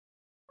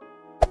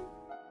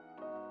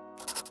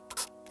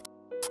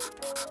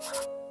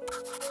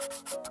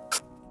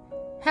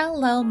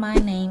Hello, my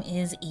name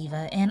is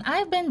Eva, and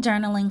I've been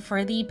journaling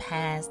for the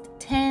past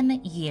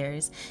 10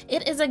 years.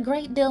 It is a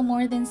great deal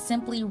more than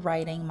simply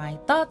writing my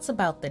thoughts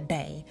about the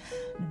day.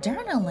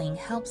 Journaling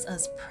helps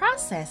us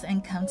process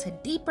and come to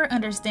deeper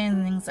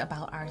understandings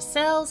about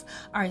ourselves,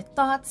 our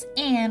thoughts,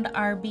 and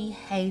our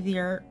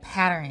behavior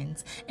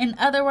patterns. In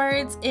other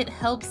words, it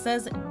helps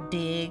us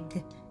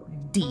dig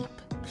deep.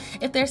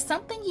 If there's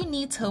something you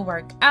need to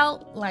work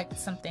out, like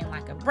something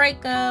like a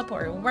breakup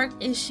or work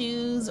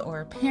issues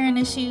or parent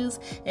issues,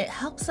 it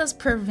helps us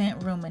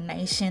prevent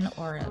rumination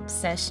or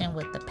obsession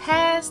with the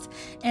past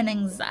and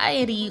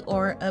anxiety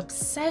or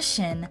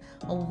obsession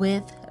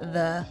with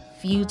the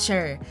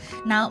future.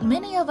 Now,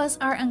 many of us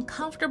are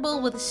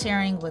uncomfortable with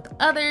sharing with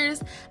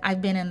others. I've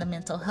been in the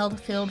mental health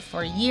field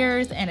for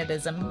years, and it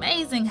is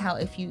amazing how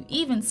if you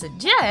even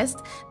suggest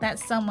that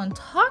someone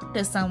talk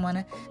to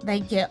someone, they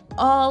get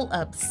all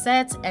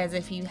upset as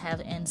if you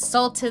have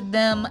insulted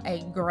them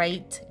a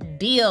great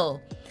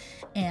deal.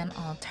 An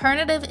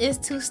alternative is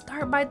to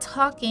start by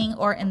talking,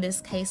 or in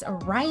this case,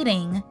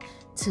 writing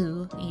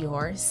to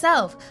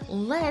yourself.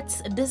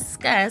 Let's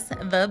discuss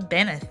the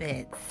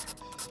benefits.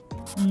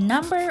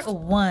 Number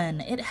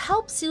 1, it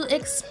helps you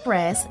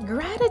express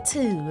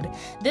gratitude.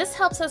 This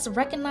helps us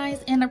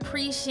recognize and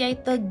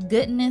appreciate the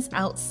goodness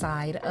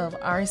outside of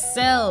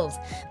ourselves.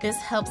 This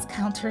helps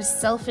counter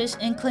selfish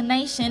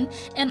inclination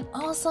and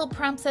also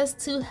prompts us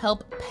to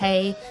help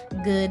pay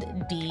good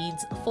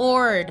deeds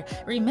forward.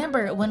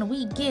 Remember, when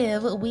we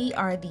give, we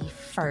are the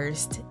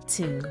first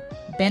to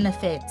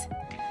benefit.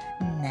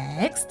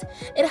 Next,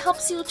 it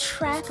helps you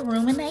track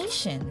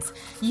ruminations.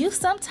 You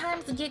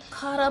sometimes get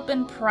caught up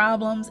in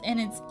problems, and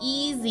it's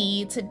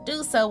easy to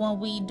do so when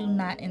we do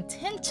not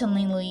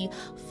intentionally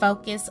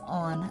focus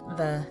on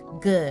the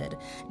good.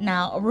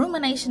 Now,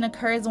 rumination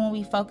occurs when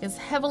we focus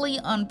heavily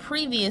on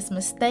previous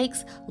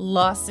mistakes,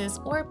 losses,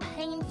 or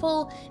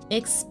painful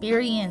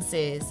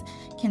experiences,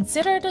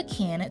 considered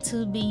akin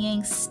to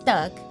being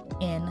stuck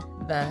in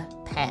the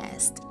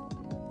past.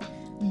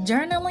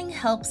 Journaling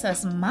helps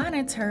us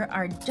monitor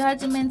our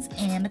judgments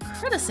and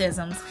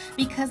criticisms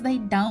because they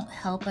don't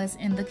help us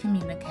in the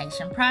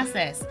communication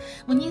process.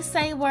 When you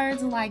say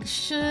words like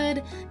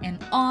should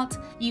and ought,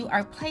 you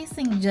are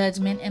placing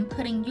judgment and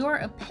putting your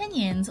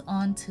opinions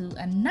onto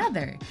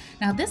another.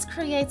 Now, this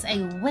creates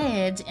a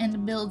wedge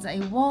and builds a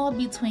wall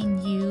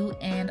between you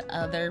and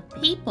other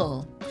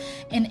people.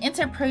 In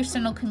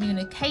interpersonal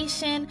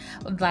communication,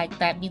 like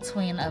that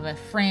between a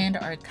friend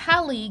or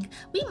colleague,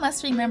 we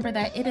must remember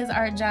that it is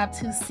our job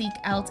to seek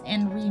out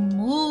and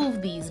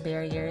remove these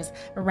barriers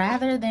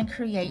rather than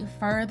create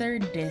further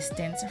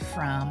distance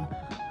from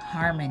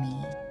harmony.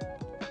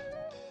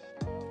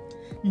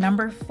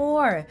 Number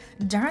 4,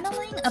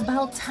 journaling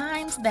about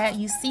times that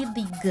you see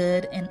the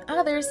good in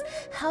others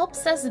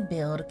helps us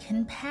build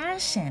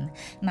compassion.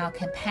 Now,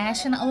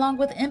 compassion along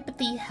with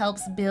empathy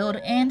helps build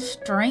and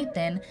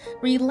strengthen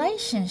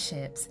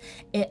relationships.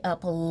 It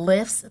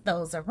uplifts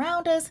those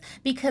around us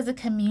because it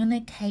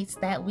communicates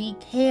that we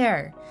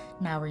care.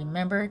 Now,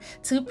 remember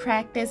to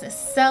practice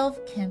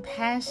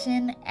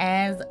self-compassion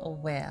as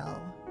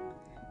well.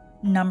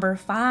 Number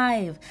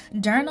 5,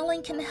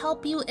 journaling can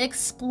help you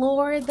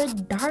explore the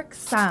dark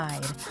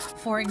side.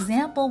 For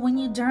example, when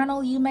you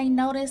journal, you may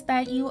notice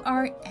that you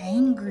are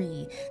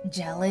angry,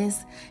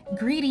 jealous,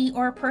 greedy,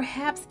 or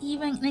perhaps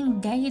even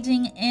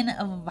engaging in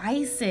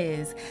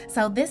vices.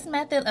 So this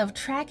method of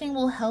tracking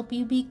will help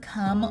you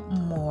become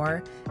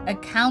more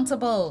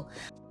accountable.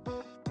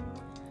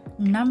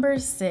 Number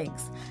 6,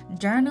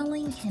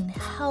 journaling can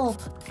help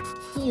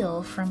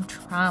heal from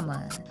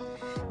trauma.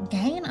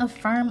 Gain a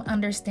firm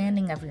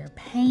understanding of your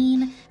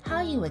pain,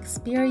 how you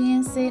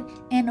experience it,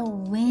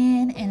 and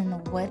when and in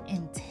what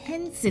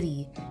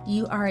intensity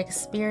you are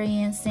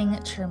experiencing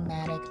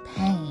traumatic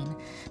pain.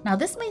 Now,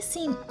 this may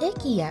seem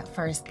icky at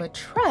first, but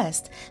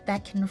trust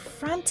that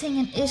confronting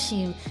an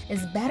issue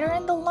is better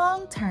in the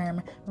long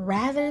term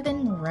rather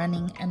than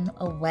running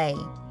away.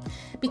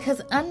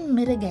 Because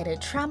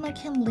unmitigated trauma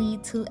can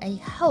lead to a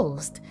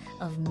host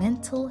of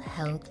mental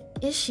health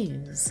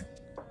issues.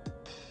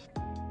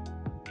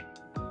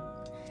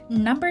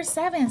 Number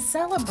 7,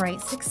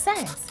 celebrate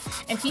success.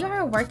 If you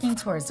are working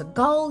towards a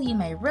goal, you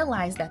may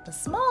realize that the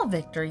small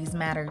victories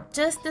matter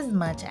just as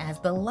much as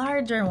the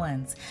larger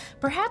ones.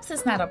 Perhaps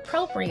it's not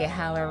appropriate,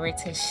 however,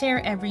 to share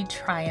every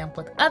triumph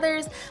with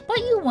others, but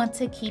you want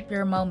to keep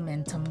your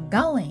momentum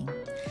going.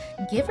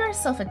 Give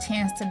yourself a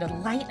chance to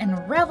delight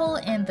and revel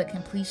in the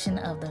completion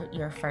of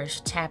your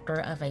first chapter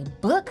of a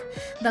book,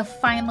 the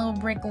final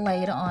brick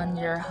laid on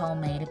your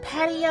homemade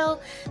patio,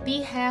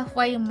 the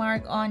halfway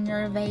mark on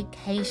your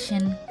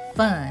vacation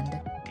fund.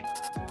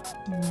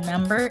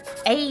 Number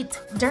 8,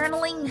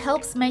 journaling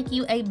helps make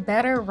you a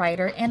better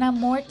writer and a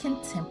more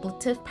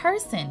contemplative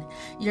person.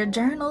 Your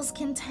journals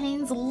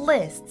contains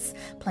lists,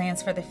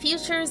 plans for the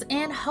futures,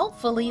 and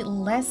hopefully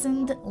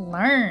lessons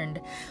learned.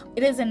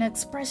 It is an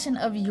expression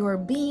of your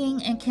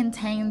being and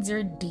contains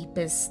your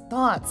deepest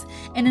thoughts.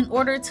 And in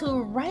order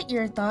to write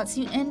your thoughts,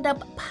 you end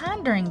up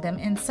pondering them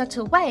in such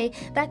a way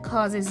that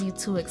causes you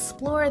to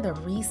explore the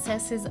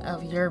recesses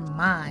of your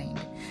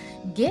mind.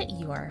 Get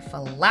your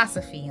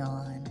philosophy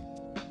on.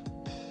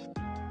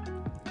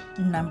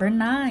 Number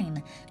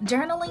 9,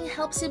 journaling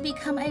helps you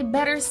become a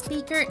better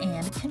speaker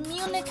and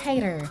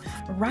communicator.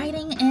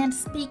 Writing and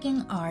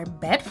speaking are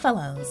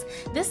bedfellows.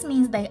 This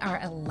means they are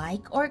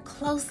alike or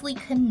closely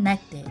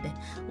connected.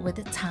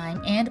 With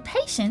time and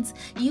patience,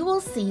 you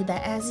will see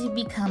that as you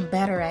become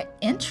better at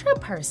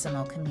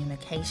intrapersonal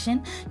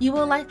communication, you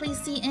will likely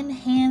see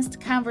enhanced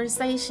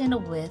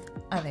conversation with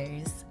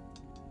others.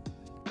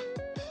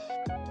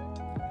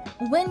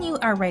 When you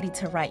are ready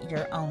to write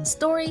your own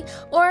story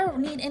or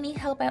need any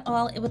help at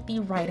all with the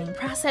writing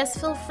process,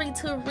 feel free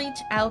to reach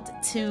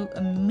out to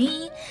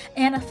me,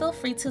 and feel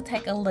free to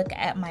take a look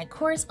at my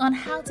course on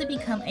how to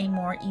become a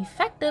more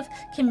effective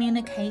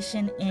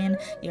communication in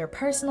your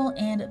personal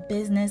and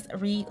business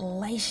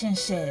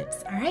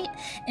relationships. All right,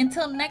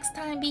 until next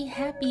time, be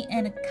happy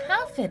and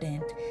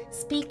confident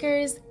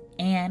speakers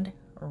and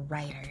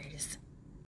writers.